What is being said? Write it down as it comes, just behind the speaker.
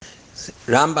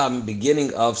Rambam,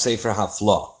 beginning of Sefer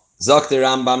Haflah. Zakte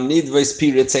Rambam, Nidves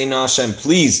Piritzeina Hashem,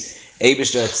 please,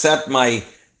 Eibishter, accept my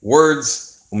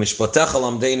words, Umishpatecha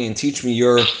Lamdeini, and teach me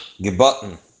your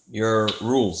Gebatten, your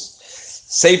rules.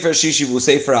 Sefer Shishivu,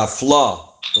 Sefer Haflah.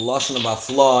 The Lashon of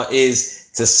Haflah is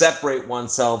to separate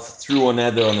oneself through a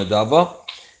neder and a dava.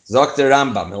 Zakte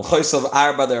Rambam, Hilchos of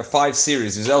Arba, there are 5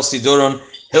 series. There's El Siduron,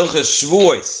 Hilchos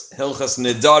Shvuos, Hilchos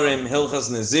Nedarim, Hilchos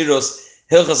Nezirus,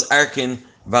 Hilchos Arkin,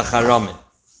 V'charamin.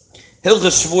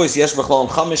 Hilchos Shvuos yesh b'chlal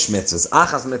chamish mitzvahs.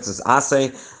 Achas mitzvahs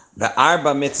asay, the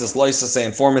arba mitzvahs loisasay,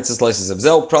 and 4 mitzvahs loisasay.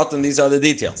 V'zel pratim, these are the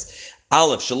details.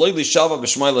 Aleph, shaloi lishava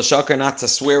b'shmoi l'shakar, not to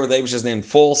swear with Abish's name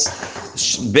false.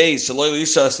 Beis, shaloi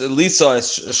lisa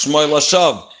shmoi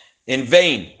l'shav, in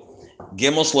vain.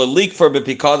 Gimel, shaloi likfor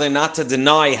b'pikadeh, not to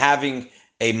deny having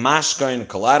a mashka in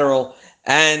collateral.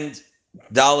 And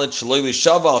Dalet, shaloi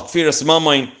lishava al kfiras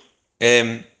mamayin,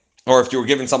 or if you were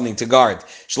given something to guard.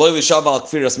 Shloi l'shav al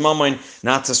kfiras mamayin,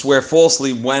 not to swear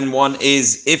falsely when one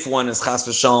is, if one is chas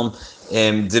v'shalom,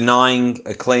 denying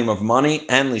a claim of money.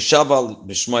 And l'shav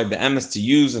b'shmoi be'emes, to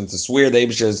use and to swear with the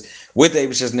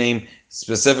Eibish's name,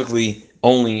 specifically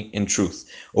only in truth.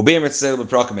 Ubeim etzel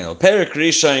b'prokamel. Perik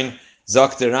Rishon,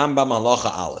 Zakte Rambam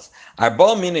halacha aleph.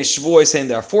 Arba minei shvuos, saying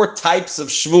there are 4 types of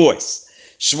shvuos.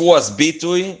 Shvuos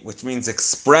bitui, which means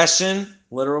expression,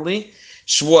 literally.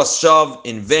 Shvuos shav,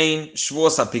 in vain.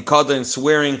 Shvuos hapikadon,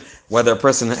 swearing whether a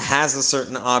person has a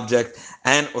certain object.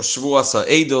 And or shvuos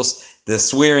ha'edos, the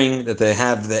swearing that they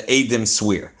have, the edim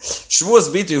swear. Shvuos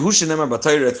bitu hu shenemar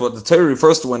b'Torah, it's what the Torah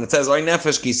refers to when it says oy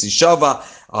nefesh ki shava,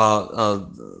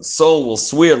 soul will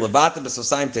swear levata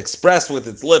b'sosayim, to express with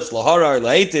its lips, lahara or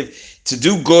lahetiv, to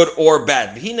do good or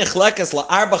bad. V'hi nechlekas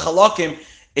la'arba chalakim,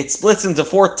 it splits into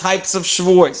 4 types of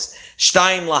shvuos.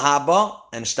 Shtayim lahaba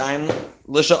and shtayim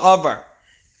l'sha'avar.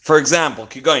 For example,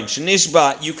 Kigoin,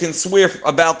 Shenishba, you can swear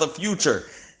about the future.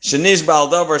 Shenishba al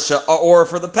davar, or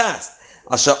for the past.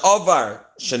 Asha avar,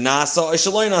 Shenasa,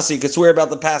 Shaloinasa, you can swear about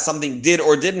the past, something did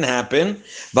or didn't happen.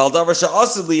 Bal davar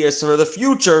sha'asidli is for the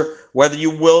future, whether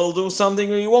you will do something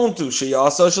or you won't do.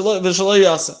 Sheyasa,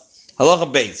 Shaloyasa.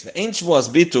 Halacha beis. Ve'ein shvuos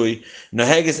bitui,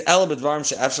 noheges el b'dvarim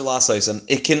she'ef shel.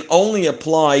 It can only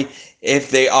apply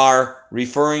if they are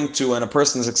referring to and a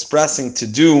person is expressing to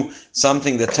do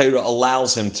something that Torah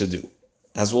allows him to do.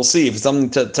 As we'll see, if it's something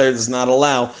Torah does not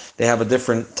allow, they have a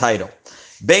different title.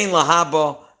 Bein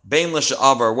lahaba, bein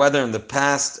l'sha'avar, whether in the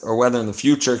past or whether in the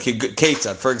future.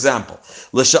 Ketzad, for example,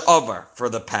 l'sha'avar, for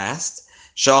the past.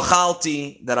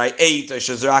 Sha'achalti, that I ate.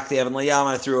 Shazrakti evan layam,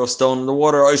 I threw a stone in the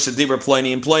water. Shadibra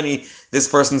pliny and pliny, this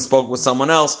person spoke with someone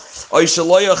else.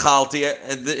 Shaloyachalti,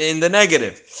 in the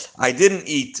negative, I didn't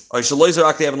eat.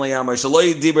 Shaloyzrakti evan layam.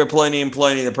 Shaloydibra pliny and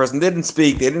pliny, the person didn't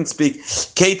speak. They didn't speak.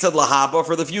 Ketzad lahaba,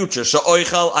 for the future.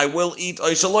 Sha'oichal, I will eat.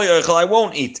 Shaloyachal, I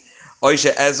won't eat.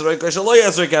 Sha'ezrek,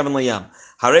 shaloyezrek evan layam.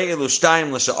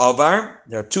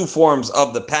 There are 2 forms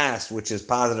of the past, which is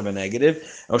positive and negative.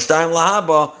 Oshtayim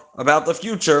lahaba, about the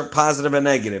future, positive and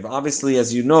negative. Obviously,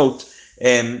 as you note,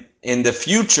 in the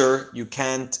future, you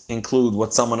can't include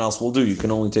what someone else will do. You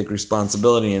can only take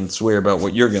responsibility and swear about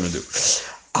what you're going to do.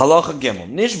 Halacha Gimel.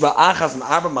 Nishba achas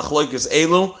ma'arba machloikos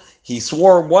elu. He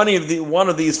swore one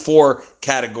of these 4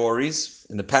 categories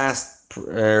in the past,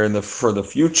 for the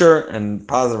future, and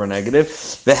positive or negative.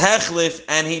 The hechlif,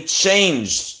 and he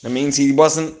changed. That means he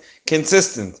wasn't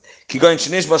consistent. He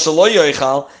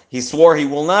swore he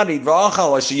will not eat.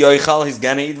 He's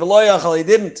gonna eat. He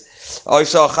didn't. He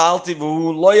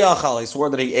swore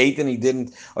that he ate and he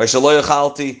didn't.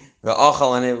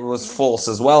 And it was false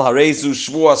as well.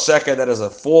 That is a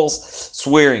false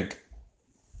swearing.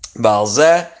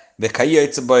 This is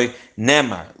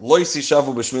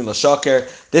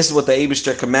what the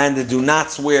Eibishter commanded: do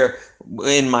not swear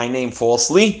in my name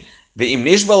falsely.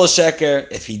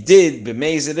 If he did,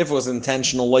 if it was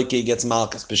intentional, he gets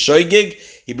malchus.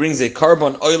 He brings a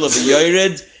carbon oil of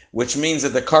yored, which means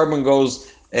that the carbon goes,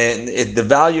 and the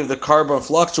value of the carbon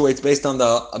fluctuates based on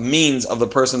the means of the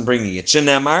person bringing it.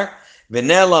 Shenemar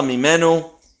v'nela mimenu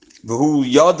v'hu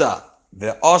yoda.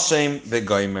 The Ashem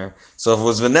v'goymer. So if it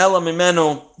was vanilla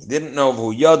mimenu, he didn't know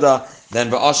who yada,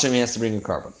 then v'ashem he has to bring a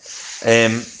carbon.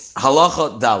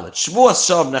 Halacha dalet. Shvuas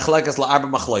shav nechlekas la'arba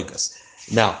machloikas.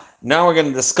 Now we're going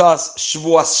to discuss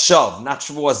shvuas shav, not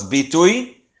shvuas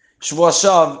bitui. Shvuas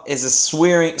shav is a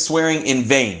swearing in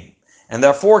vain, and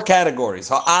there are 4 categories.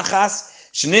 Ha'achas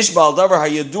shenish ba'al davar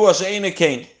hayadua she'eina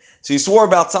kain. So he swore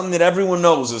about something that everyone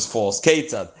knows is false.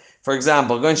 Ketzad. For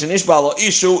example, he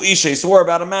swore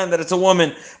about a man that it's a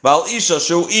woman.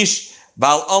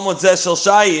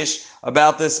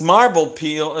 About this marble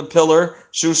pillar,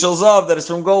 that is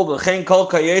from gold.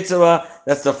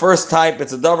 That's the first type.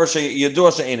 It's a davar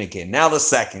yedua she'einikin. Now the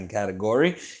second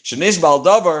category. Shenishbal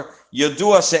davar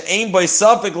yedua she'ein by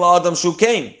safik la'adam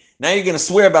shukein. Now you're going to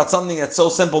swear about something that's so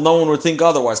simple no one would think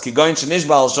otherwise. This is the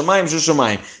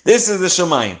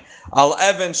Shemaim. Al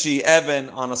Evan, she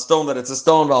Evan, on a stone that it's a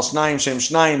stone. Val Shnaim, Shem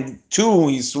Shnaim, two,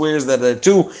 he swears that there are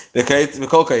two.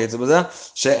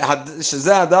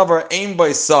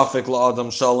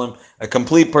 A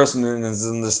complete person in his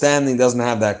understanding doesn't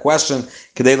have that question.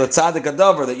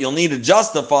 That you'll need to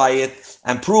justify it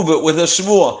and prove it with a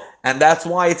shvuah. And that's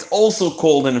why it's also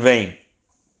called in vain.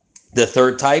 The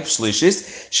third type,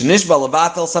 shlishis, shenishba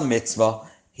levatel sa mitzvah.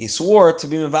 He swore to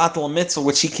be mevatel a mitzvah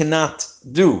which he cannot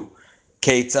do.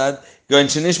 Ketzad, going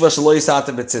shenishba shelo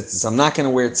yisata b'tzitzis. I'm not going to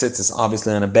wear tzitzis,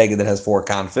 obviously, on a beggar that has 4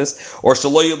 kanfas, or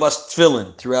shelo yilbash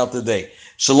tefillin throughout the day.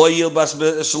 Shelo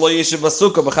yishiv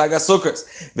basukah b'chag hasukkos,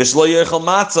 v'shelo yichel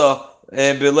matzah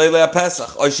b'leilei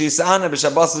haPesach, or shisana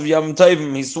b'shabbos of Yom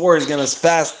Tovim. He swore he's going to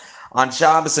fast on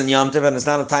Shabbos and Yom Tov, and it's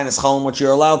not a tainis chalom which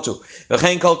you're allowed to. That's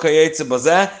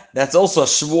also a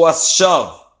shvuas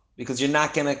shav, because you're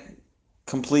not going to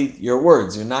complete your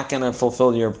words. You're not going to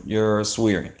fulfill your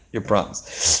swearing, your promise.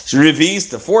 Revis,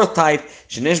 the fourth type,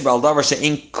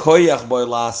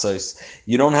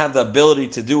 you don't have the ability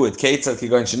to do it.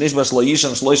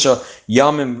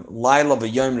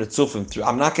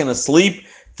 I'm not going to sleep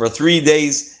for 3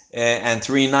 days and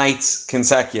 3 nights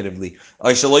consecutively.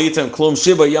 For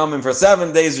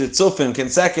 7 days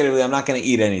consecutively, I'm not going to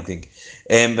eat anything.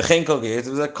 I'm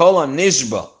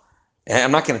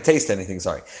not going to taste anything,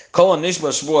 sorry. And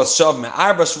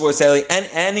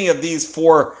any of these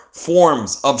 4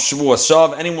 forms of shvuas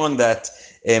shav, anyone that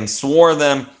swore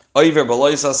them, which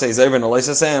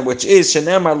is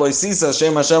shenemar loisisa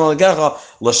shem Hashem alekecha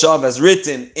l'shav, as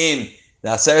written in the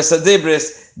Aseret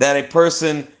Sadibris, that a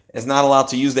person is not allowed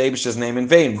to use the Eibishter's name in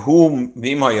vain. Whom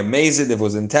if it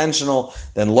was intentional,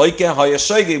 then loike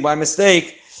hayashogig, by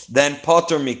mistake, then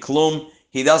potter miklum,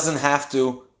 he doesn't have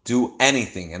to do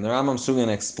anything. And the Rambam soon going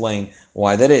to explain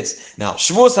why that is. Now,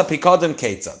 shvuas hapikadon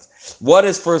ketzad. What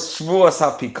is first shvuas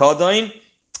hapikadon?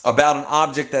 About an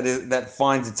object that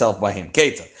finds itself by him.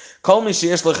 Ketzad.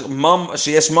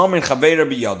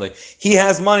 He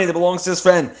has money that belongs to his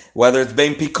friend, whether it's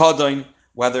bein pikadon,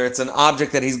 whether it's an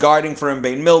object that he's guarding for him,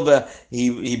 bein milva,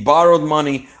 he borrowed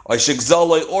money, or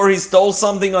he stole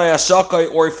something,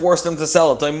 or he forced him to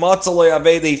sell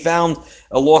it. He found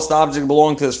a lost object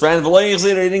belonging to his friend, he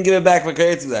didn't give it back.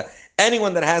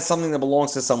 Anyone that has something that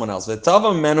belongs to someone else, his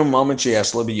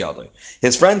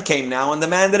friend came now and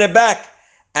demanded it back,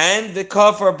 and the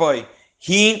kafar boy,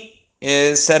 he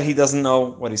said he doesn't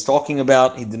know what he's talking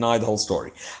about. He denied the whole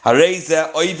story. So he's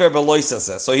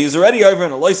already over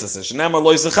in a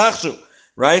loisas,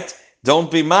 right? Don't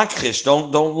be makrish,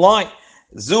 don't lie.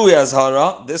 Zui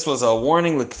azhara, this was a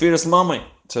warning l'kfiras mamay,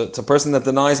 to a person that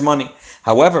denies money.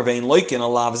 However, vein loikin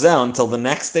alavzeh, until the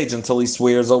next stage, until he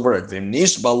swears over it. But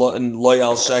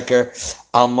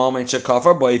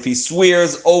if he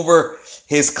swears over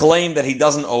his claim that he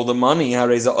doesn't owe the money,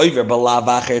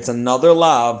 it's another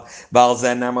lav.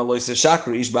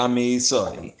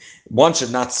 One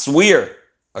should not swear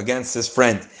against his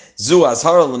friend. This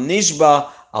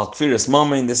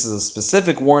is a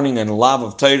specific warning and a lav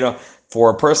of Torah for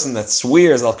a person that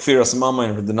swears al kfiras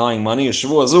mamayin for denying money.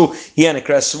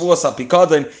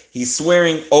 He's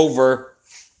swearing over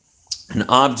an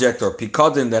object or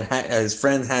pikadon that his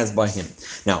friend has by him.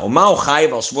 Now, but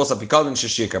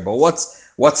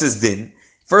what's his din?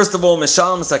 First of all, first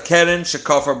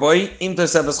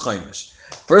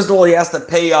of all, he has to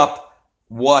pay up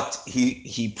what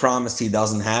he promised he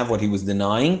doesn't have, what he was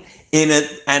denying, in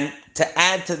it, and to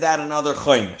add to that another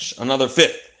chaymish, another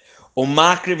fifth.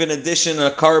 Umakriv, in addition,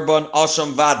 a carbon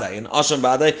asham vaday. In asham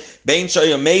vaday, bein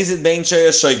shaya mazid, bein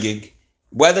shaya shogig.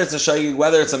 Whether it's a shogig,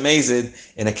 whether it's a mazid,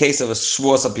 in a case of a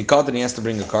shvuas apikadon, he has to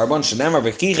bring a carbon. Shenemar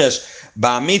v'chichesh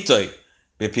ba'amitoy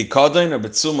b'pikadon or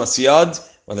b'tzumas yad,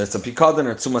 whether it's a pikadon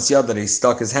or tzumas yad that he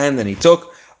stuck his hand and he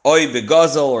took, oy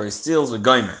begazel, or he steals a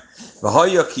gomer.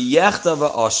 V'hoya ki yechta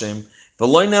v'ashim. There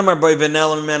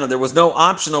was no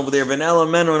option over there, when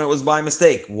it was by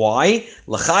mistake. Why?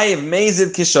 The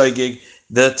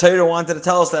Torah wanted to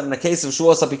tell us that in the case of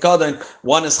Shuas HaPikadon,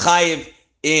 one is chayiv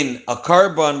in a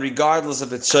carbon regardless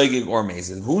if it's shogig or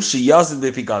mezid.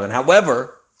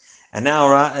 However, and now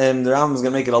the Rambam is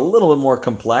going to make it a little bit more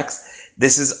complex.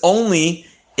 This is only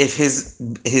if his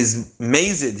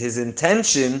mezid, his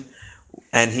intention,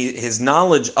 and his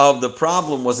knowledge of the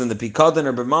problem was in the pikadon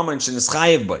or b'mamon shenis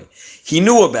chayiv by. He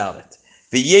knew about it.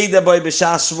 V'yeda by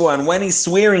b'shas shvua, and when he's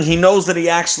swearing, he knows that he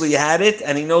actually had it,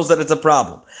 and he knows that it's a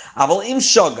problem. Aval im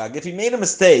shogag, if he made a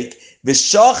mistake,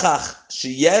 v'shachach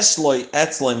sheyesh loy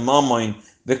etzloy mamoin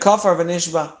v'kafar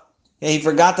v'nishba. He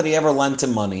forgot that he ever lent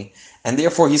him money, and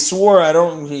therefore he swore, I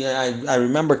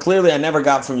remember clearly I never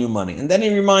got from you money. And then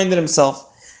he reminded himself,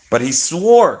 but he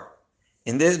swore.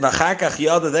 In this,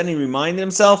 then he reminded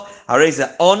himself,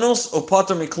 onus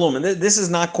upater miklum. And this is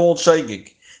not called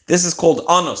shaygig. This is called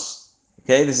onus.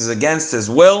 Okay, this is against his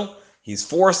will. He's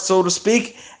forced, so to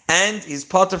speak, and he's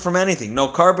pater from anything. No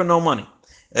carbon, no money.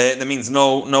 That means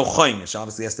no choimish.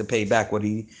 Obviously, he has to pay back what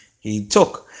he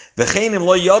took. Or he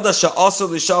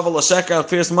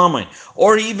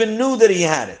even knew that he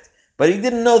had it, but he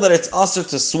didn't know that it's asur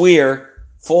to swear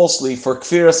falsely for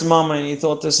kfiras mamain. He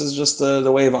thought this is just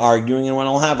the way of arguing, and when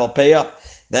I'll pay up.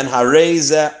 Then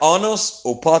hareze anos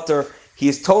upater, he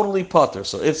is totally pater.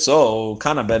 So if so,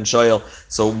 kana ben shoyel.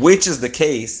 So which is the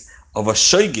case of a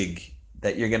shoygig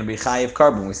that you're going to be chayiv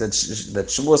carbon? We said that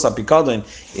Shavuos HaPikadon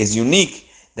is unique,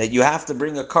 that you have to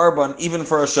bring a carbon even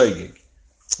for a shoygig.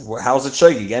 How's it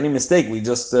shoygig? Any mistake we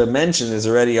just mentioned is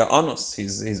already a anus.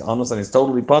 He's anus and he's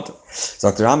totally pater.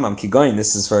 Dr. Rambam Kigoyin,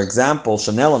 this is for example,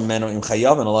 Shanelam Meno im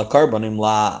Chayavin ala Karban im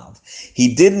Lav.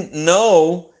 He didn't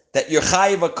know that you're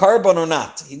chayiv a carbon or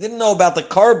not. He didn't know about the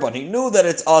carbon. He knew that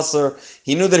it's asur.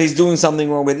 He knew that he's doing something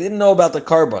wrong, but he didn't know about the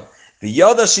carbon. The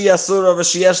yada shiyasura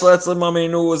v'shiyesh le'etzlim, he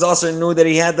knew it was asur, and knew that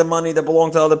he had the money that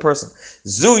belonged to the other person.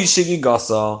 Zui shigi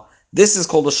gasa. This is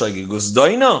called a shagi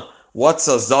gusdoina. What's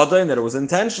a zadain? That it was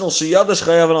intentional. Shiyadash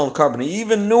chayavan al carbon. He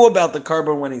even knew about the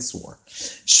carbon when he swore.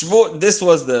 Shvu. This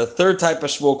was the third type of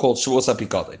shvuah called shvuas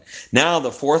hapikadon. Now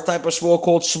the fourth type of shvuah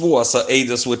called shvuas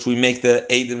ha'edus, which we make the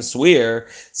edim swear.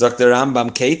 Zakter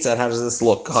Rambam Keitzad. How does this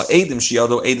look? Edim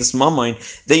shiyado edus mamain.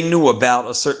 They knew about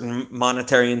a certain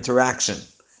monetary interaction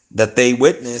that they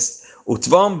witnessed.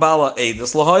 Utvam bala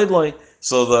edus lahaydloi.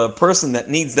 So the person that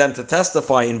needs them to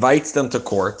testify invites them to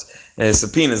court.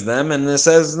 Subpoenas them and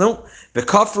says no. And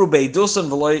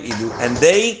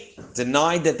they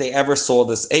denied that they ever saw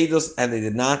this edus, and they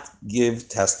did not give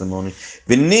testimony.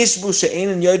 And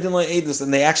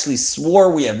they actually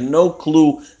swore, we have no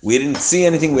clue, we didn't see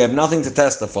anything, we have nothing to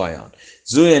testify on.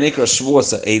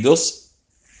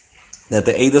 That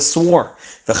the edus swore.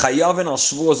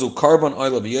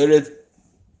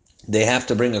 They have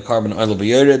to bring a carbon oil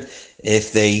b'yored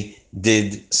if they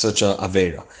did such a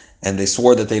avera. And they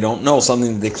swore that they don't know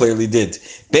something that they clearly did.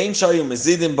 Bein shayu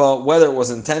mezidim ba, whether it was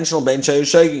intentional, bein shayu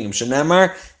shaygim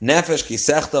shenemar nefesh ki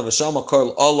sechta v'shama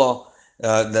kol Allah,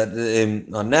 that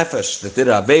nefesh that did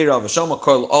avera v'shama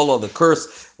kol Allah, the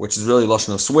curse, which is really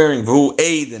lashon of swearing, v'hu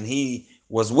aid, and he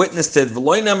was witness to it.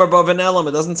 V'loy nemar ba v'nelam,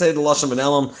 it doesn't say the lashon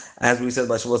v'nelam as we said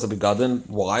by Shavuos HaPikadon.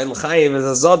 Why? L'chayiv is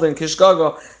a zadin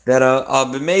kishgaga, that a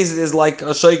b'mezid is like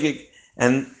a shaygig,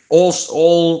 and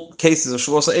all cases of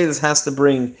Shavuos HaEdus has to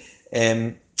bring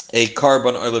a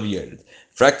carbon oil of yerd.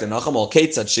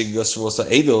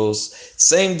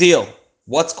 Same deal.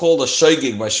 What's called a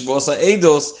shoygig by Shavuos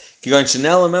HaEdus?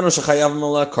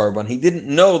 He didn't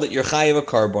know that you're chayiv a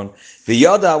carbon.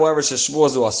 However,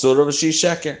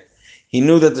 he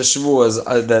knew that the shvuah is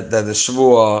that the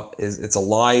shvuah is, it's a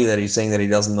lie, that he's saying that he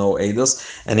doesn't know edus,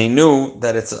 and he knew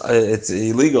that it's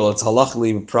illegal, it's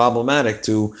halachically problematic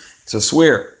to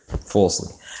swear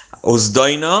falsely.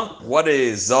 Uzdaina, what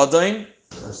is zadain?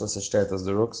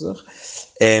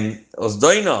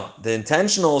 Uzdaina, the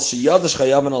intentional sheyadash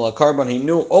chayavan ala carbon. He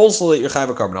knew also that you're chayav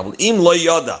a carbon. Im lo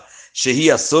yada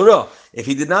shehi asura. If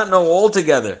he did not know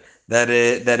altogether that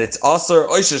it's asur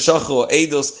oisha shachu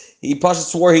edus, he pasha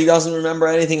swore he doesn't remember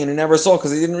anything and he never saw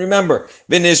because he didn't remember.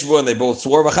 Vinishbu, and they both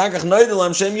swore.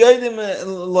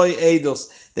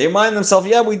 They remind themselves,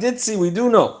 yeah, we did see, we do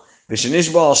know.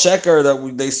 Vishnishbu al sheker,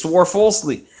 that they swore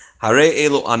falsely. Hare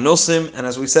elu anosim, and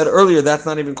as we said earlier, that's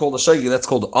not even called a shagi, that's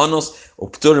called anos,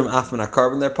 upturim afman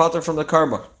carbon. They're pater from the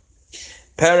carbon.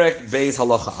 Perek beis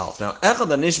halacha alf. Now, echad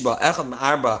anishba, echad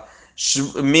ma'arba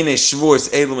mine shvuos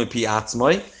elu mipi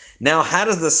atzmai. Now, how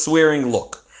does the swearing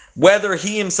look? Whether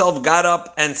he himself got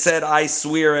up and said, I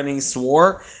swear, and he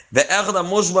swore,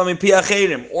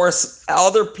 or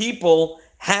other people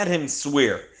had him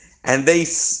swear, and they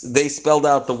spelled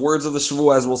out the words of the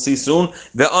shvuah, as we'll see soon,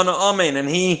 ve'ana amen, and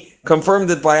he confirmed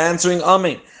it by answering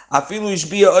amen. Afilu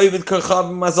ishbiya oivid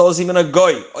kerchav mazal, even a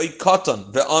goy, oy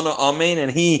katan, ve'ana amen,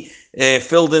 and he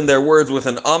filled in their words with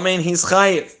an amen, he's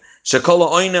chayiv. Shekola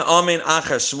oina amen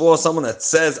acher shvuah, someone that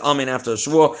says amen after a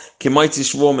shvuah, kimaitzi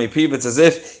shvuah mepiv, it's as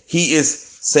if he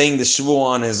is saying the shvuah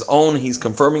on his own, he's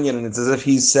confirming it, and it's as if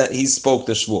he spoke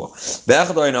the shvuah.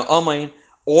 Ve'echad oina amen,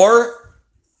 or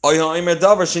It's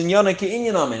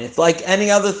like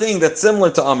any other thing that's similar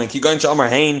to Amen. You're going to Amar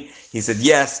Hain. He said,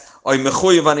 yes. I am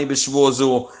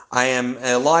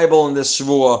liable in this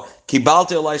shvua.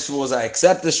 I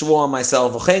accept the shvua on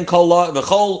myself.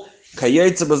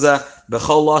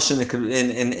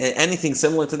 In anything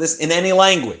similar to this, in any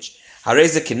language. He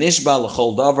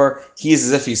is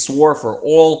as if he swore for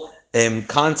all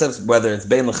concepts, whether it's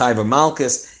bein l'chayva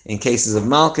malchus in cases of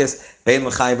malchus, bein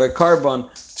l'chayva carbon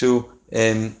to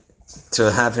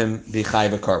have him be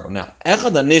chayva carbon. Now,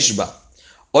 echad hanishba,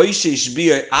 oishe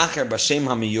ishbiya acher b'shem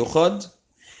hamiyuchad.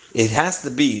 It has to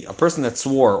be a person that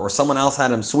swore, or someone else had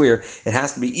him swear. It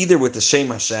has to be either with the Shem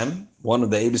Hashem, one of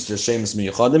the Eibishter Shemus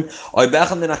Miyuchadim, or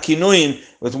Bechad min hakinuyin,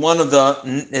 with one of the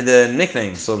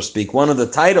nicknames, so to speak, one of the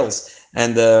titles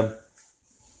and the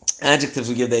adjectives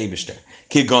we give the Eibishter.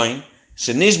 Keep going.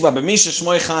 Shenishba b'misha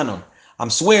shmoy chanon. I'm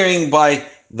swearing by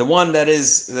the one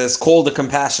that's called the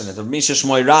compassionate, of Misha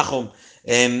Shmoy Rachum,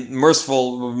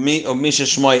 merciful, of Misha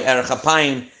Shmoy Erech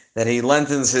Apayim, that he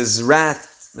lengthens his wrath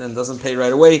and doesn't pay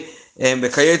right away. And in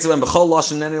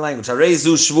any language,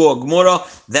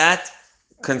 that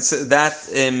makes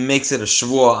it a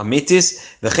shvua amitis.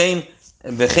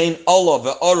 V'chein Allah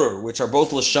ve'orur, which are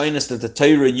both lashonis that the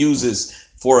Torah uses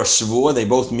for a shvua. They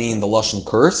both mean the lashon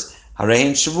curse.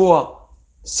 Harein shvua.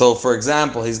 So, for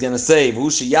example, he's going to say,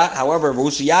 however,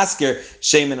 v'hushi yasker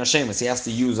shem and hashemus. He has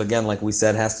to use, again, like we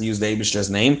said, has to use the Eibishter's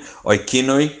name, or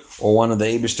kinoi, or one of the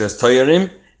Eibishter's toyarim.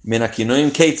 Min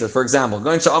hakinuim ketzah, for example,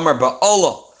 going to Amar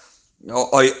ba'Allah,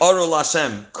 or Aru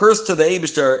Lashem, curse to the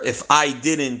Eibishter if I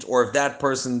didn't, or if that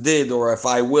person did, or if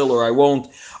I will or I won't.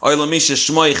 Oy lamisha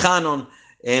shmoy chanon,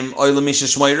 oy lamisha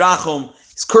shmoy rachum.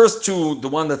 It's cursed to the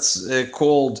one that's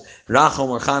called rachum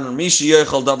or chanon. Misha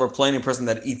yochel davar, plain person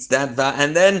that eats that,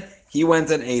 and then he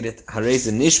went and ate it. Harez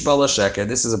nishbal sheker.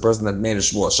 This is a person that made a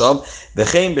shvua shav.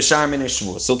 V'chein b'shar min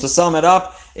shvua. So to sum it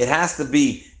up, it has to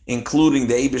be including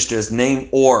the Eibishter's name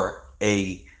or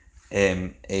a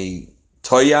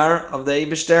toyar of the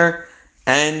Eibishter,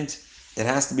 and it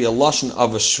has to be a lashon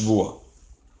of a shvua.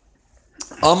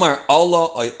 Amar Allah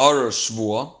ay ara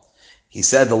shvua. He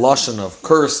said the lashon of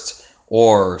cursed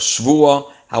or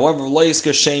shvua. However, lo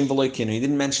yizkar shem v'lo kinu. He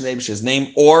didn't mention the Eibishter's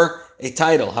name or a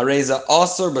title. Hareza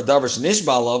asur b'davar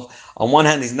shenishbalav. On one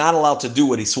hand, he's not allowed to do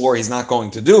what he swore he's not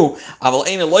going to do. Aval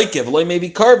ein eloikev lo maybe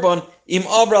carbon. Im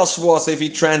avral shvua. So if he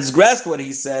transgressed what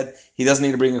he said, he doesn't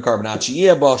need to bring a carbon.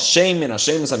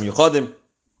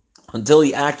 Until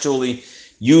he actually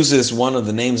uses one of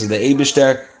the names of the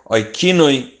Eibishter, or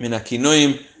kinoi min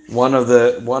hakinuim, one of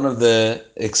the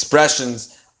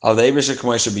expressions of the Eibishter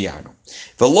k'moishe biyarnu.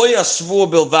 V'lo yashvu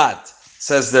bilvad,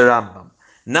 says the Rambam.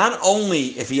 Not only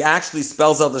if he actually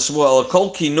spells out the shvua, el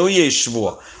kol kinuye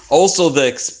shvua, also the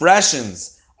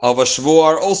expressions of a shvua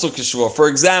are also kishvua. For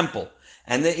example,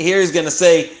 and here he's going to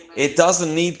say it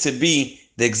doesn't need to be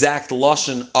the exact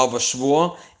lashon of a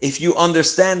shvua if you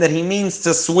understand that he means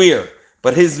to swear,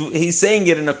 but he's saying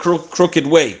it in a crooked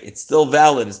way. It's still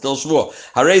valid. It's still shvua.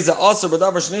 Hareza aser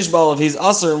b'davar shnishbal, if he's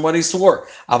aser in what he swore.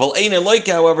 Aval ein eloike,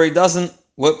 however, he doesn't.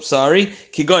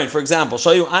 Keep going. For example,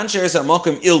 show you ansher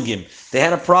makom ilgim. They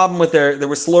had a problem with they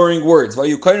were slurring words.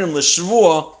 Vayu koinim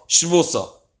l'shvua shvusa.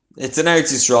 It's in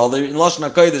Eretz Yisrael. In Lashon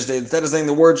HaKodesh, instead of saying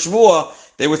the word shvua,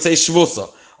 they would say shvusa.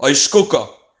 Oy shkuka.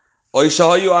 Oy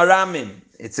shahayu aramim.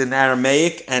 It's in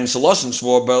Aramaic, and shalosh and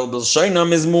shvua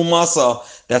b'lshaynam is mumasa.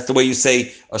 That's the way you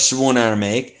say a shvua in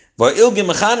Aramaic. Va'ilgim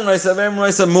mechanan oisa v'em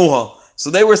oisa muha. So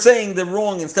they were saying the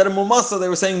wrong. Instead of mumasa, they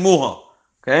were saying muha.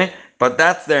 Okay? But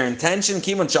that's their intention.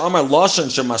 Everyone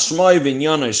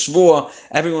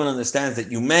understands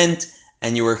that you meant,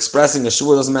 and you were expressing a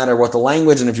shvua. Doesn't matter what the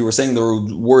language, and if you were saying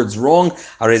the words wrong,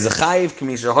 you're chayiv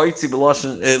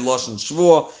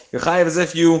as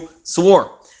if you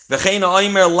swore. They're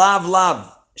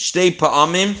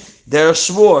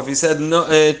shvua. If he said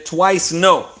no, twice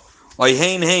no,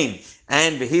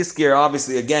 and v'hiskir,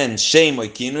 obviously again shem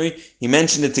oikinui. He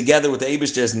mentioned it together with the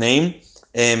Eibishter's name.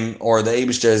 Or the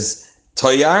Eibishter's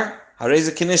toyar,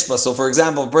 hareza kinishba. So, for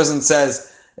example, a person says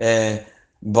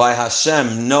by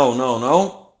Hashem,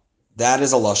 no, that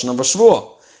is a lashon of a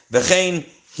shvua. V'chein,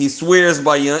 he swears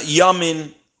by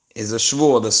yamin, is a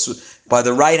shvua, by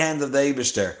the right hand of the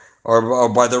Eibishter, or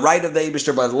by the right of the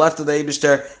Eibishter, by the left of the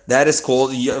Eibishter. That is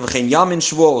called v'chein yamin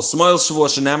shvua, smoil shvua,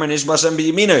 shenamer nishba Hashem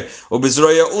b'yaminu, or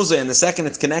b'zroya uze. And the second,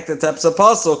 it's connected to Epsa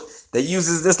Pasuk that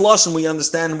uses this lashon. We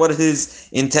understand what his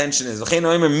intention is.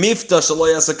 Mifta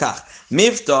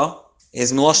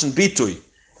is lashon bitui,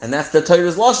 and that's the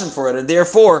Torah's lashon for it. And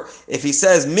therefore, if he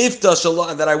says mifta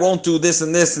that I won't do this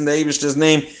and this in the Eibishter's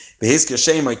name,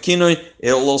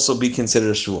 it will also be considered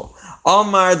a shvua.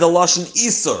 Amar, the lashon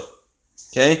isur.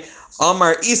 Okay,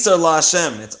 Amar Isar La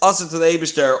Hashem. It's also to the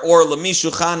Eibishter, or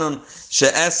Lamishu Chanun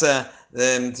She'esa.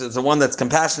 Then the one that's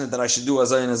compassionate that I should do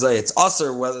azay and azay. It's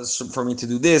usher whether it's for me to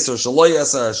do this or shaloy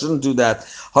asar. I shouldn't do that.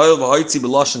 Hoyel v'hoitzi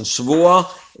b'lashon shvua.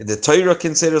 The Torah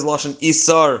considers lashon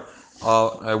isar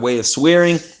a way of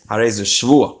swearing. Harei ze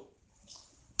shvua.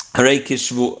 Harei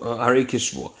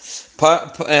kishvua.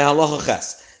 Halacha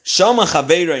ches. Shama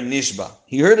chaveiroi nishba.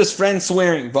 He heard his friend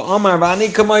swearing. V'amar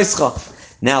v'ani kamaischa.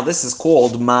 Now this is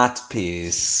called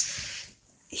matpis.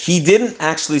 He didn't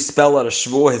actually spell out a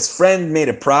shvuah. His friend made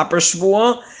a proper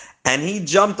shvuah, and he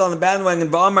jumped on the bandwagon.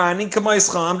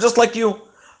 I'm just like you.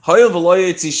 He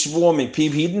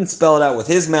didn't spell it out with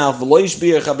his mouth.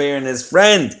 And his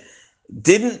friend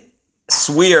didn't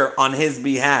swear on his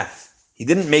behalf. He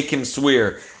didn't make him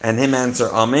swear, and him answer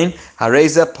Amen.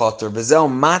 Hareza potter.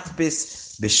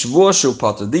 Matpis b'shvuah shu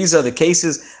potter. These are the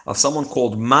cases of someone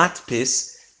called matpis.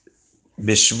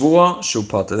 B'shvua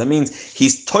shupata. That means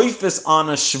he's toifus on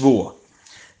a shvua.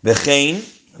 V'chein,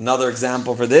 another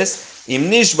example for this.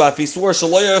 Im nishba, if he swore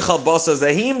shaloy yochal basar,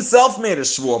 that he himself made a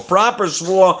shvua, proper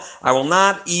shvua. I will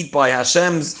not eat by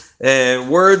Hashem's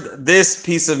word this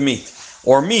piece of meat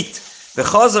or meat.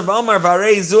 V'chazer v'amar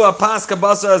v'arei zua paska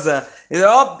basar.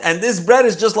 And this bread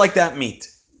is just like that meat.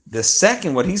 The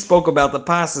second, what he spoke about the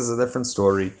pas is a different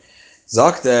story.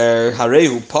 Zakter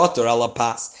harehu potter ala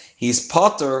pas. He's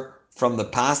potter from the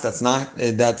past. That's not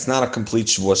a complete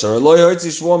shvuah.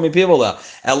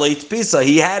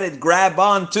 He had it grab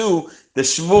on to the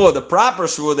shvuah, the proper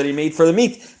shvuah that he made for the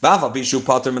meat.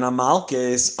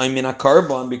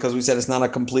 Because we said it's not a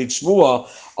complete shvuah.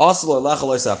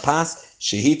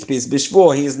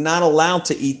 He is not allowed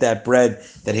to eat that bread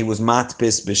that he was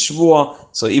matpis b'shvuah.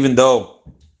 So even though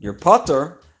you're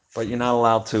potter, but you're not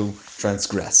allowed to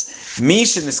transgress.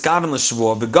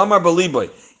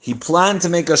 He planned to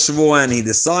make a shvuah and he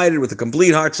decided with a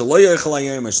complete heart, he won't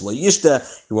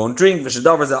drink, this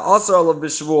will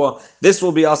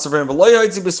be asr for him.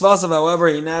 However,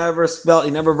 he never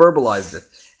verbalized it.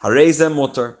 Harezeh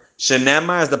mutter.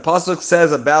 Shenemar, as the pasuk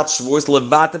says about shvuah,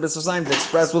 levata b'svasayim, to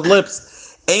express with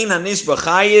lips. He's not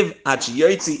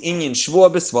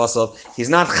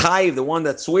chayiv, the one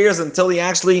that swears, until he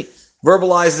actually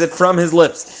verbalizes it from his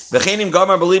lips. He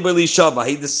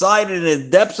decided in the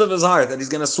depths of his heart that he's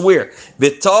going to swear.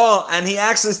 And he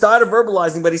actually started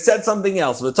verbalizing, but he said something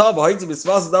else.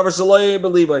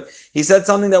 He said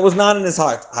something that was not in his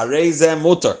heart.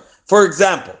 For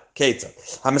example, he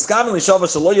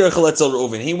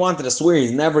wanted to swear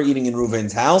he's never eating in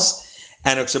Reuven's house.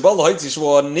 And when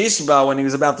he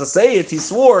was about to say it, he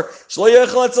swore,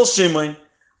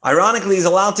 ironically, he's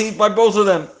allowed to eat by both of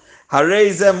them. Why? He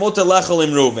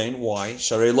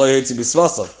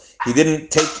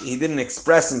didn't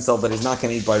express himself that he's not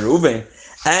going to eat by Reuven.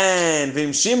 And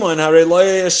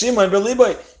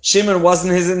Shimon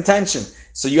wasn't his intention.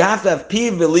 So you have to have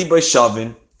piv v'liboy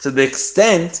shavin to the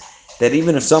extent that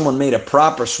even if someone made a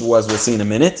proper shvuah, as we'll see in a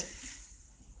minute,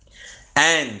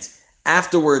 and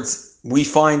afterwards we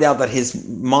find out that his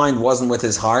mind wasn't with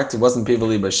his heart, it wasn't piv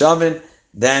v'liboy shavin,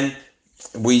 then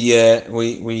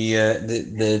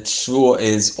the shvuah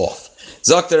is off.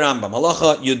 Zakter Rambam,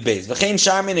 halacha yud beis. V'chein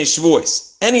sharmin is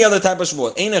shvuos. Any other type of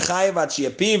shvuah. Ein chayiv at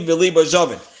sheyapiv v'libo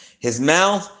shavin. His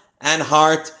mouth and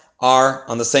heart are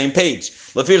on the same page.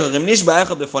 A guy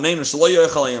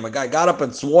got up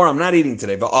and swore, I'm not eating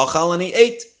today. V'achal, and he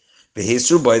ate. They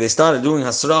started doing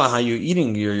hasra. How you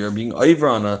eating? You're being over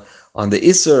on the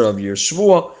isser of your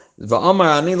shvuah. When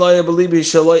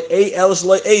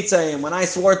I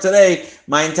swore today,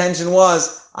 my intention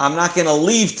was I'm not going to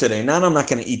leave today. Not I'm not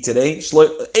going to eat today. It's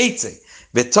slurred.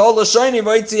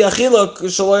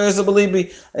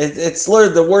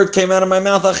 The word came out of my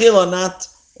mouth. Achila, not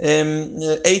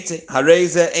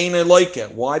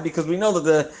why? Because we know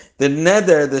that the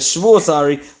neder, the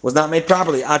shvuah, was not made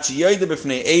properly.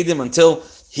 Until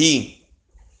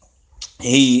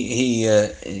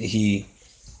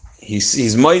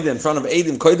he's made in front of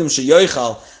Eidim koydem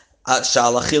sheyochal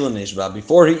shalachil nishba.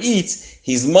 Before he eats,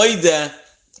 he's made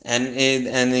and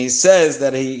he says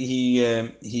that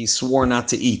he swore not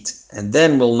to eat, and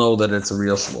then we'll know that it's a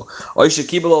real shvuah.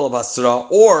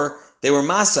 Or they were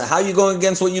masa. How are you going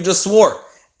against what you just swore?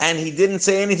 And he didn't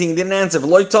say anything. He didn't answer.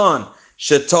 V'loiton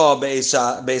sheta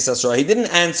beis asra. He didn't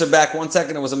answer back. 1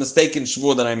 second, it was a mistaken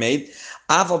shvuah that I made.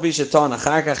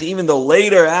 Even though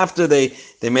later, after he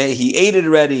ate it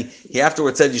already, he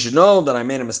afterwards said, you should know that I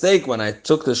made a mistake when I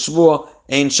took the shvuah.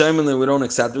 Ein shaymin, we don't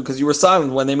accept it because you were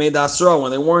silent when they made the asra,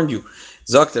 when they warned you.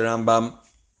 Zakter Rambam,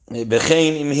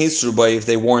 bechein im hisru, if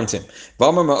they warned him.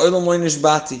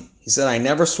 He said, I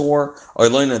never swore, I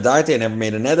never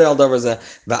made a neder al davar zeh.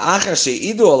 V'achar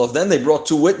she'idu olav, then they brought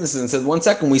two witnesses and said, 1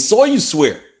 second, we saw you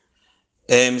swear.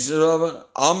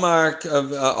 Amar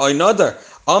another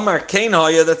Amar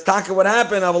Kainhaya. That's taka what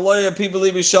happened. Avaloya people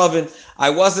shavin. I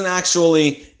wasn't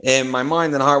actually my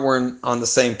mind and heart weren't on the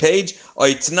same page.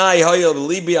 I tnai haya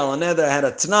libi al another. I had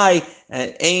a tnai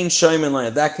and ain shaymin.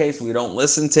 In that case, we don't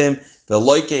listen to him. The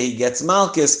loike he gets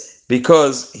malchus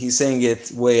because he's saying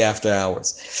it way after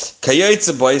hours.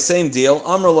 Kayetze boy, same deal.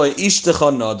 Amar loy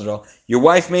ishtecha nadra. Your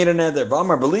wife made a neder.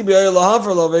 Amar belibi haya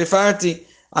lahaver lo vefarti.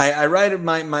 I write it.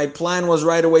 My plan was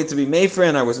right away to be Mayfair,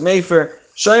 and I was Mayfair.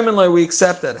 Shayman loy, we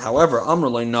accept that. However, Amr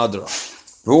loy nadra.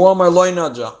 Who Amr loy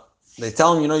nadra? They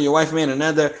tell him, your wife made a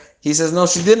neder. He says, no,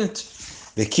 she didn't.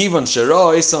 The kivan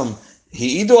shara isam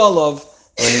he idu alav.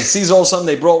 When he sees all of a sudden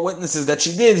they brought witnesses that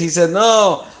she did, he said,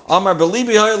 no, Amar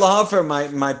belibi hay lahafer.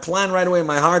 My plan right away in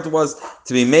my heart was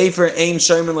to be Mayfair. Ain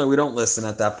Shayman loy. We don't listen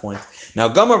at that point. Now,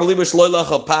 Gamar belibish loy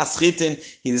lachal pas chitin.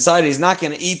 He decided he's not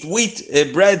going to eat wheat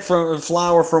bread from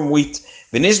flour from wheat.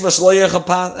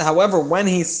 However, when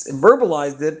he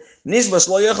verbalized it, nishbash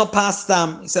lo yechal pas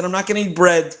tam. He said, I'm not going to eat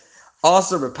bread.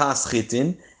 Aser bepas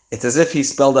chitin. It's as if he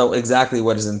spelled out exactly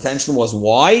what his intention was.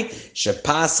 Why?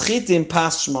 Shepas chitin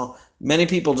pas shma. Many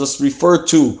people just refer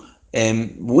to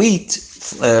wheat,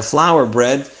 flour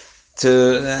bread,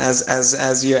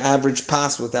 as your average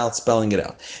pass without spelling it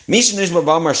out. I'm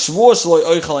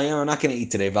not going to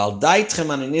eat today.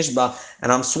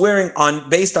 And I'm swearing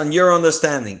based on your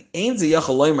understanding. He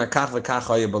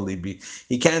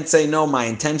can't say, no, my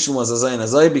intention was azay and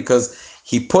azay, because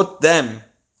he put them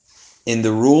in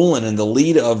the rule and in the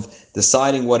lead of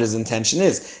deciding what his intention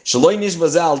is. On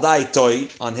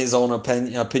his own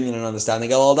opinion and understanding.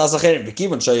 Being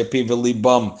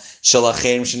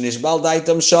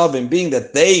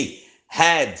that they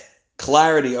had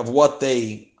clarity of what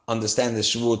they understand the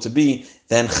Shavuot to be,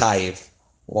 then chayiv.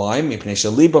 Why?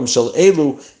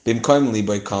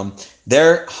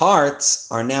 Their hearts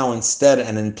are now instead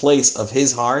and in place of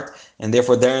his heart, and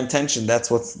therefore their intention, that's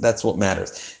what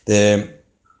matters. The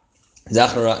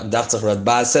Daftzach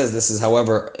Radbaz says this is,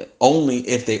 however, only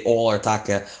if they all are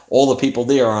taka, all the people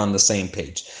there are on the same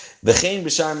page. V'chein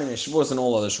b'shar min shvus and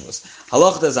all other shvus.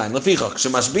 Halach design lefichach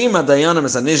shemashbim hadayanim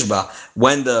es hanishba.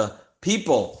 When the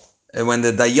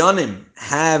dayanim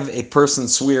have a person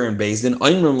swear in Beis Din,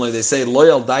 they say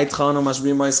loyal daitchanu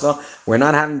mashbim ma'ischa. We're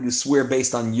not having to swear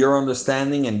based on your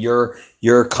understanding and your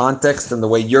context and the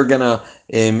way you're gonna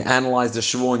analyze the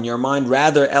shvuah in your mind.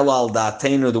 Rather, elal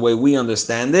datenu, the way we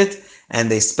understand it. And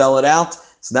they spell it out,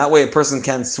 so that way a person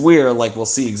can swear, like we'll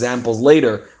see examples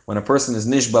later, when a person is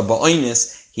nishba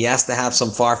ba'oinis, he has to have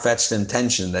some far-fetched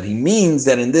intention, that he means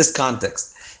that in this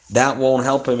context. That won't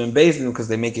help him in Beis Din, because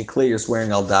they make it clear you're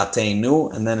swearing al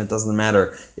dateinu, and then it doesn't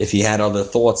matter if he had other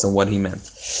thoughts and what he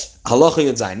meant. Halacha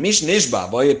Yudzayin, mish nishba,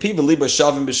 v'yapi v'liba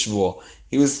shavim b'shvuah.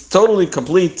 He was totally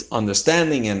complete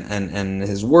understanding and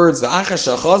his words. As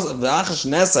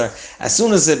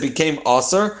soon as it became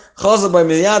aser, within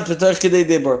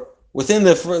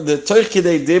the Toich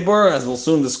Kidei Dibur, as we'll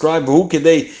soon describe,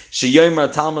 it's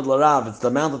the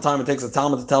amount of time it takes a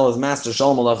Talmud to tell his master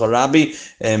Shalom Alecha Rabbi,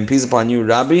 and peace upon you,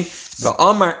 Rabbi.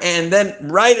 And then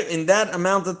right in that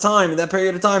amount of time, in that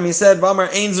period of time, he said, V'amar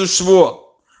Einzu Shvuah,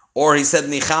 or he said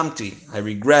Nichamti, I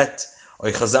regret.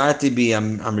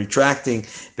 I'm retracting.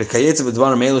 That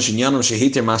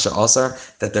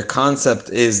their concept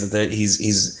is that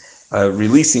he's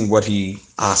releasing what he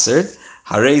asered.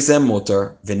 The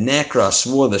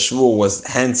shvuah was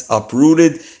hence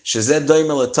uprooted.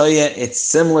 It's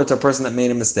similar to a person that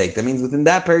made a mistake. That means within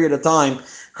that period of time,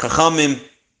 Chachamim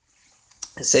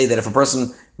say that if a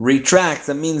person retracts,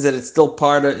 that means that it's still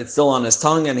it's still on his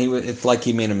tongue, and it's like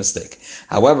he made a mistake.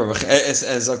 However, if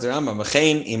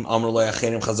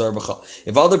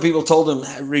other people told him,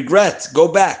 regret, go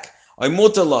back,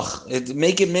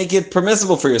 make it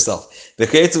permissible for yourself. And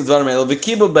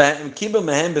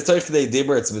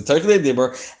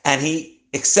he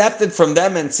accepted from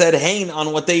them and said hein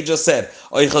on what they just said.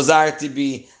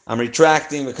 I'm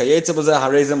retracting.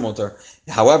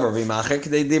 However,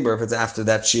 if it's after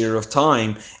that shear of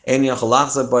time,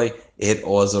 it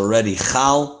was already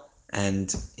chal,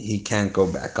 and he can't go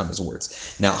back on his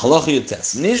words. Now,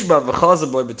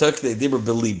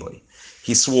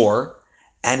 he swore,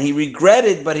 and he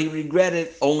regretted, but he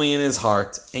regretted only in his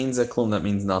heart. Ein zeklum, that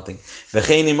means nothing. They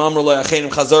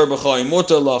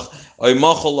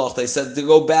said to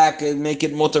go back and make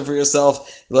it mutter for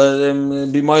yourself. Let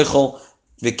him be Michael.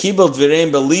 He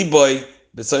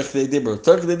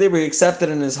accepted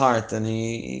in his heart, and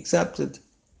he accepted.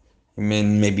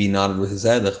 Maybe he nodded with his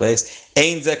head. He has to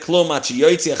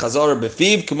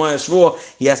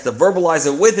verbalize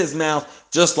it with his mouth,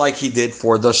 just like he did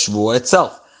for the shvuah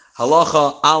itself.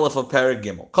 Halacha Aleph of Perek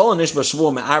Gimel. Kol nishba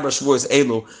shvuah me'arba shvuahs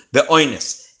elu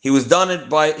be'oinis. He was done it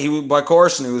by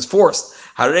coercion. He was forced.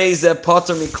 Harei zeh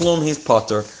potter miklum. He's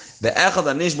potter. Be'echad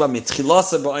anishba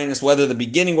mitchilasa be'oinis. Whether the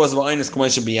beginning was be'oinis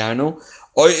k'moshe biyarnu,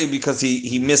 or because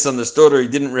he misunderstood or he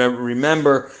didn't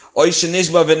remember. He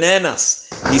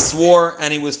swore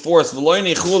and he was forced.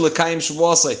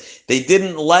 They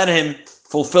didn't let him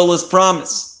fulfill his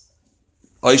promise.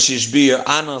 Or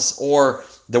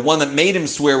the one that made him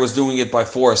swear was doing it by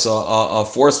force, a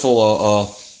forceful,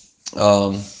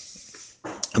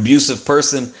 abusive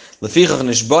person.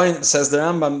 Says the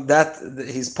Rambam that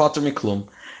he's patur miklum.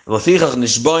 A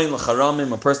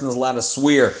person is allowed to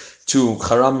swear to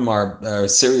charamim are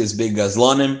serious big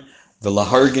gazlanim, the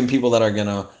lahargim, people that are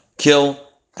gonna kill,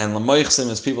 and lamoichsim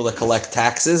is people that collect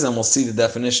taxes, and we'll see the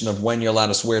definition of when you're allowed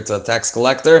to swear to a tax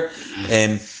collector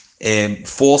and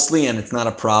falsely, and it's not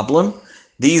a problem.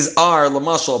 These are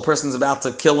lamashal. A person's about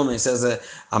to kill him, and he says,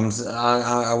 I'm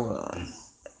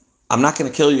not going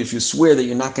to kill you if you swear that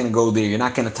you're not going to go there, you're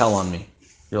not going to tell on me.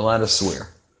 You're allowed to swear.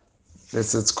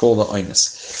 It's called the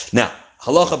oinus. Now,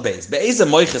 halacha beis. Be'eza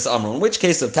moiches amru. In which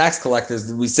case of tax collectors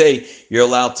did we say you're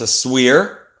allowed to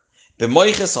swear?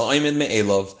 Be'moiches ha'oimid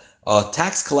me'elov. A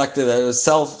tax collector that was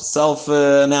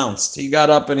self-announced. He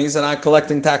got up and he said, I'm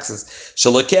collecting taxes. He's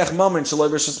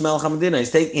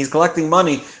collecting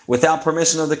money without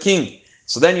permission of the king.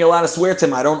 So then you're allowed to swear to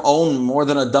him, I don't own more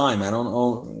than a dime. I don't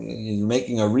own. You're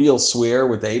making a real swear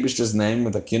with the Eibishter's name,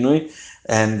 with a kinui,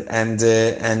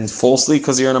 and falsely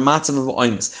because you're in a matzah of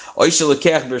oinus.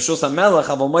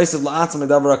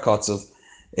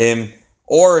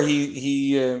 Or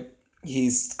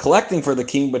he's collecting for the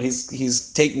king, but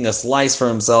he's taking a slice for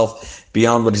himself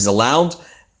beyond what he's allowed.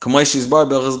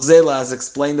 As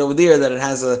explained over there, that it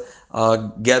has a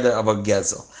gather of a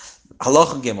gezel.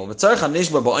 Halacha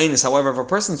Gimel. However, if a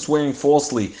person swearing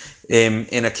falsely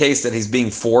in a case that he's being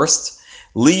forced,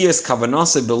 he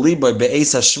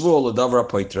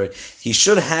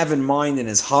should have in mind in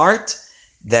his heart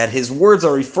that his words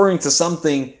are referring to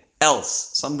something else,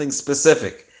 something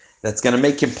specific that's going to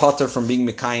make him potter from being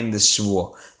mekayim this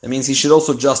shvuah. That means he should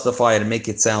also justify it and make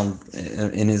it sound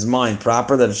in his mind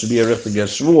proper, that it should be a richtig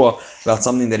shvuah about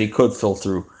something that he could follow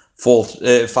through with. Even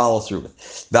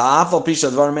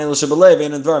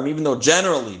though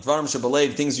generally dvarim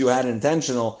shebalev, things you had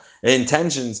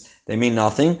intentions, they mean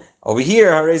nothing. Over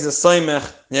here, over here,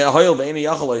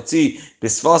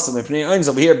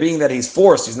 being that he's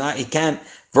forced, he can't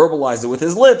verbalize it with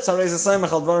his lips. In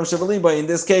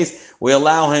this case, we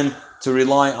allow him to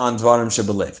rely on dvarim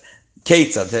shebalev.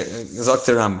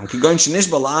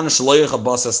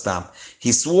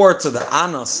 He swore to the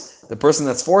anos, the person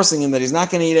that's forcing him, that he's not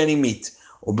going to eat any meat.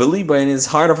 Or in his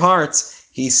heart of hearts,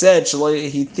 he said,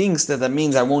 he thinks that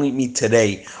means I won't eat meat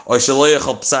today. Or I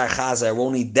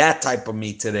won't eat that type of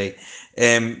meat today.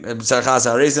 Now, a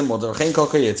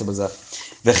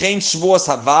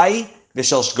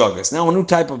new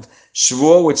type of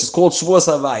shvuah, which is called shvuas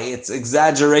havai. It's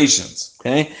exaggerations.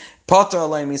 Okay, potter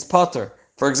alay means potter.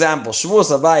 For example, shvuas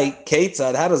havai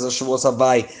ketzad. How does a shvuas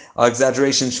havai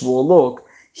exaggeration shvuah look?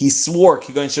 He swore.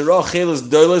 He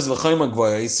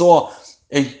saw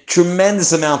a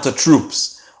tremendous amount of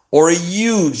troops, or a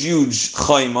huge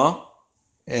chayma,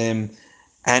 and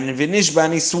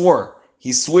Vinishban he swore.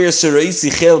 He swears, I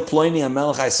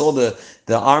saw the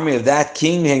army of that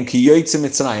king, it's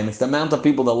the amount of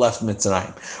people that left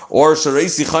Mitzrayim. Or I saw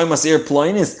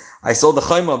the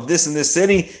chayma of this in this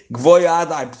city,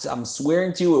 I'm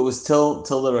swearing to you, it was till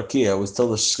the rakia, it was till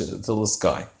the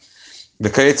sky.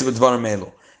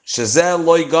 He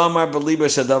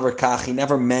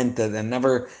never meant that and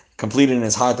never completed in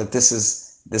his heart that this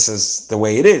is the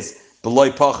way it is.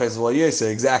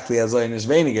 Exactly as I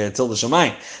Nishveniger till the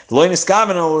Shemaim.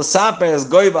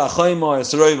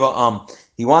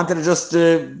 He wanted to just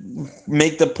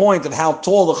make the point of how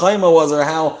tall the chayma was, or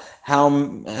how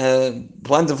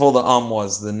plentiful the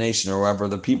was, the nation, or whoever,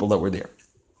 the people that were there.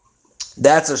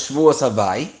 That's a shvuas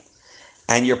havai,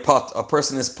 and a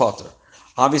person is potter.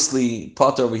 Obviously,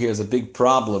 potter over here is a big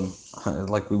problem,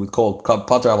 like we would call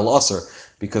potter aval aser,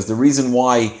 because the reason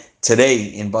why today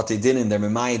in Batei Dinim they're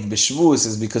memayed b'shvus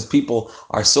is because people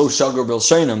are so shagar bil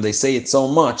sheinam, they say it so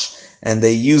much, and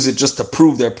they use it just to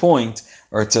prove their point,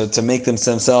 or to make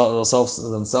themselves sound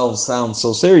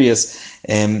so serious,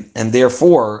 and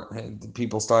therefore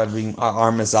people started being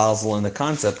armazalzel in the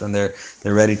concept, and they're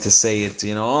ready to say it.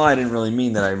 I didn't really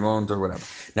mean that, I won't, or whatever.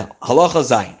 Now, halacha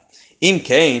zayin. Im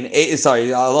kain,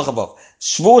 sorry, Allah above.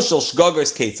 Shvua shel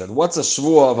shgagos ketzad. What's a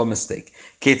shvua of a mistake?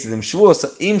 Ketzad im shvua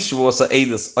sa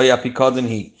edus oya pikadon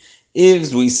he.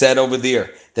 If we said over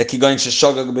there that kigayin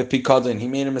sheshagag bepikadon, he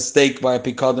made a mistake by a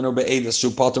pikadon or be'edus shu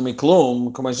pater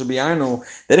miklum, k'may shebi'arnu,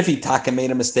 that if he taka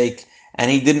made a mistake and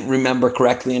he didn't remember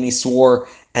correctly and he swore,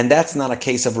 and that's not a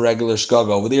case of regular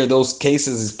shgaga. Over there, those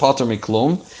cases is pater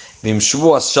miklum, v'im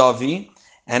shvua shavi,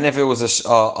 and if it was a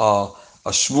shvua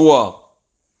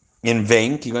in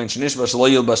vain, kigayin shenishba shelo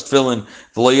yilbash tefillin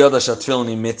v'lo yoda shatefillin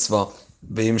in mitzvah,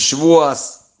 v'im shvua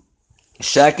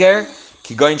sheker,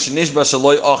 kigayin shenishba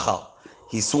shelo ochal.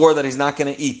 He swore that he's not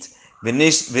going to eat.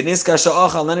 V'niska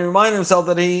sha'achal. Then he reminded himself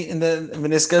that he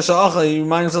reminded himself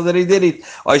that he did eat.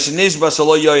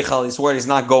 He swore he's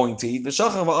not going to eat. He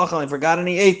forgot and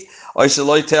he ate. He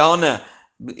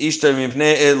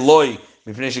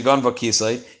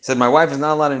said, my wife is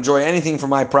not allowed to enjoy anything from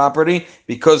my property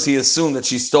because he assumed that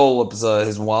she stole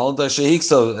his wallet. She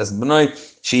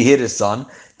hid his son.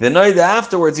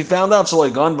 Afterwards, he found out she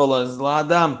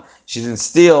didn't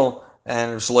steal.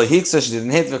 And she didn't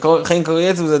hit.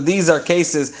 These are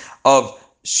cases of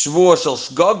shvua shel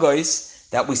shgagos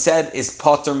that we said is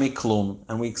pater miklum,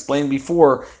 and we explained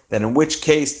before that in which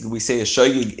case did we say a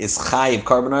shogig is chayiv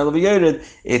carbon oil v'yored?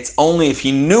 It's only if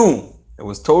he knew it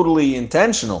was totally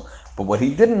intentional, but what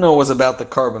he didn't know was about the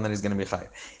carbon that he's going to be chayiv.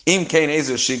 Im kain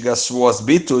ezer shigas shvuas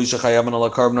bitu shechayavan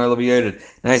ala carbon oil v'yored.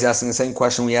 Now he's asking the same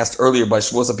question we asked earlier by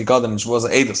shvuas apikadon and shvuas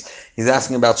edus. He's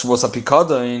asking about shvuas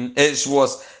apikadon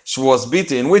shvuas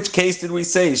bitu. In which case did we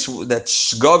say that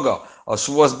shgaga or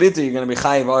shvuas bitu you're going to be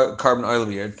chayiv carbon oil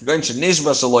v'yored?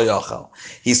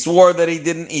 He swore that he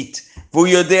didn't eat. He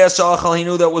knew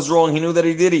that was wrong. He knew that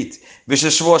he did eat. He knew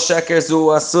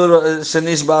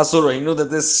that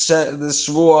this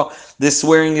this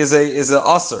swearing is a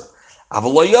asur. He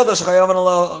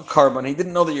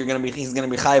didn't know that he's going to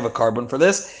be chayiv a carbon for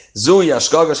this. This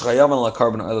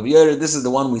is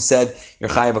the one we said you're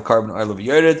chayiv a carbon oil of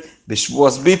yored. This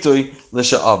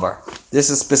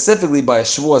is specifically by a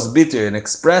shvuas bituy, an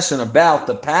expression about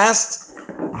the past.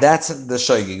 That's the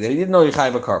shogig that he didn't know you're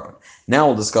chayiv a carbon. Now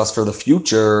we'll discuss for the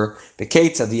future the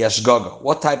ketzad the yashgaga.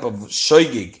 What type of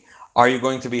shogig are you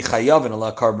going to be chayav in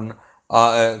a carbon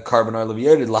oil of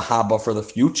yored lahaba for the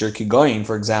future? Kigoyin,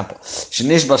 for example, he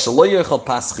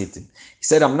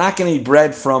said, "I'm not going to eat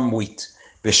bread from wheat."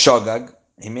 B'shogag,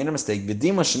 he made a mistake.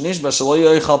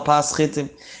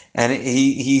 And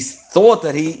he thought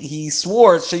that he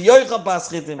swore sheyoichal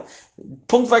paschitim.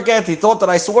 Punkt verkehrt. He thought that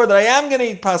I swore that I am going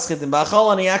to eat paschitim.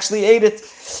 B'achal, and he actually ate it.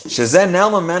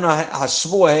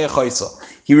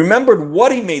 He remembered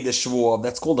what he made the shvuah of.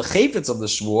 That's called the chayfetz of the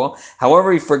shvuah.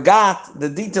 However, he forgot the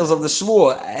details of the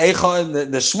shvuah.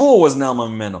 The shvuah was nelma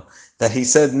mimeno, that he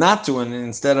said not to and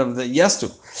instead of the yes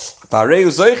to.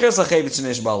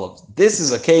 This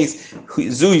is a case.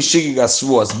 This is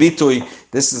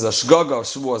a shgaga of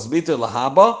shvuas bitui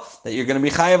lahaba, that you're going to be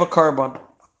chayav a carbon.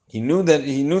 He knew that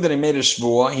he made a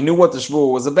shvuah. He knew what the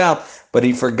shvuah was about, but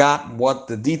he forgot what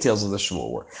the details of the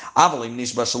shvuah were.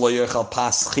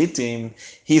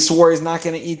 He swore he's not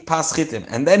going to eat paschitim,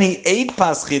 and then he ate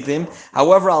paschitim.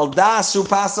 However,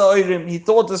 he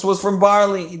thought this was from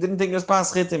barley. He didn't think it was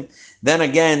paschitim. Then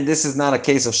again, this is not a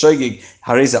case of shogig.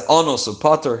 Hareza onos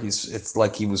upater. It's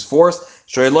like he was forced.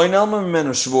 He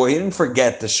didn't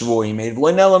forget the shvuah he made.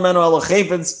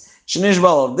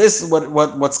 This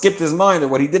what skipped his mind,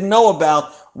 and what he didn't know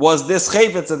about was this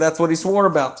chayfetz, and that's what he swore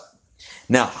about.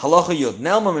 Now, halacha yud,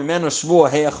 nelma mimenu shvuah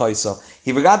heyachaisa.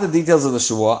 He forgot the details of the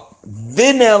shvuah.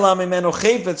 Vinela mimenu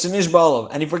chayfetz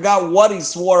shenishbalav, and he forgot what he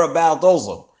swore about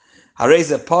also.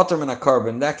 Hareze pater min a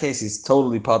carbon. In that case, he's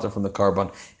totally pater from the carbon.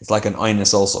 It's like an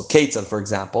einus also. Ketzad, for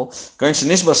example, his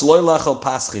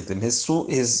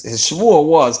shvuah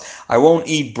was, I won't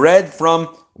eat bread from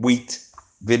wheat.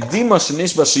 He thought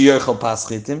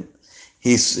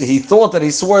that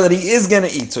he swore that he is going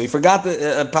to eat, so he forgot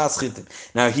the paschitim.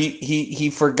 Now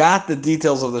he forgot the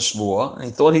details of the shvuah, and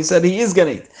he thought he said he is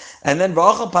going to eat. And then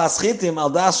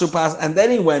and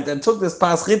then he went and took this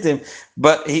paschitim,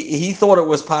 but he thought it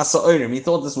was pasa'orim. He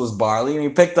thought this was barley, and he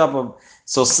picked up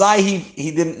so Sai he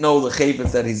didn't know the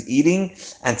chayfetz that he's eating,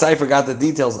 and Sai forgot the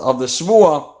details of the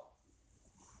shvuah.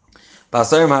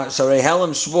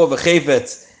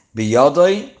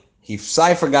 Biyadoi,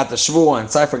 Sai forgot the shvuah and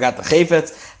Sai forgot the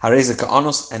chayfetz. Hareze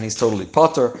ka'anos, and he's totally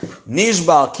potter.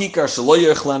 Nishbal kikar shelo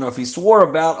yechleno. If he swore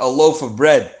about a loaf of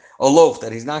bread, a loaf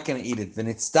that he's not going to eat it,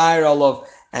 v'nitztair a loaf,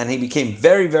 and he became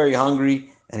very, very hungry,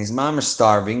 and his mom is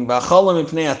starving. V'acholam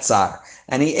mipnei atzar,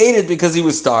 and he ate it because he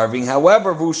was starving.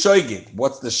 However, v'u shoygig.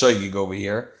 What's the shoygig over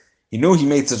here? He knew he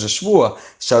made such a shvua.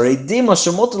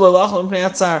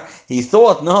 He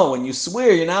thought, no, when you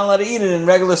swear, you're not allowed to eat it in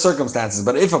regular circumstances.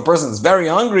 But if a person is very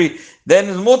hungry, then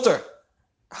it's mutter.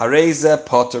 Hareze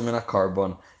potter min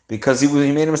carbon, because he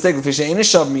made a mistake. So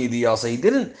he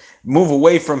didn't move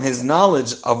away from his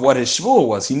knowledge of what his shvua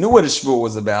was. He knew what his shvua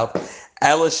was about.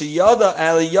 He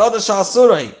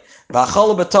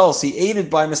ate it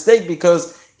by mistake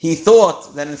because he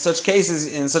thought that in such a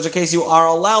case, you are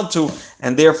allowed to,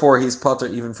 and therefore he's potter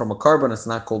even from a carbon. It's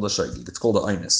not called a shogig. It's called a oinus.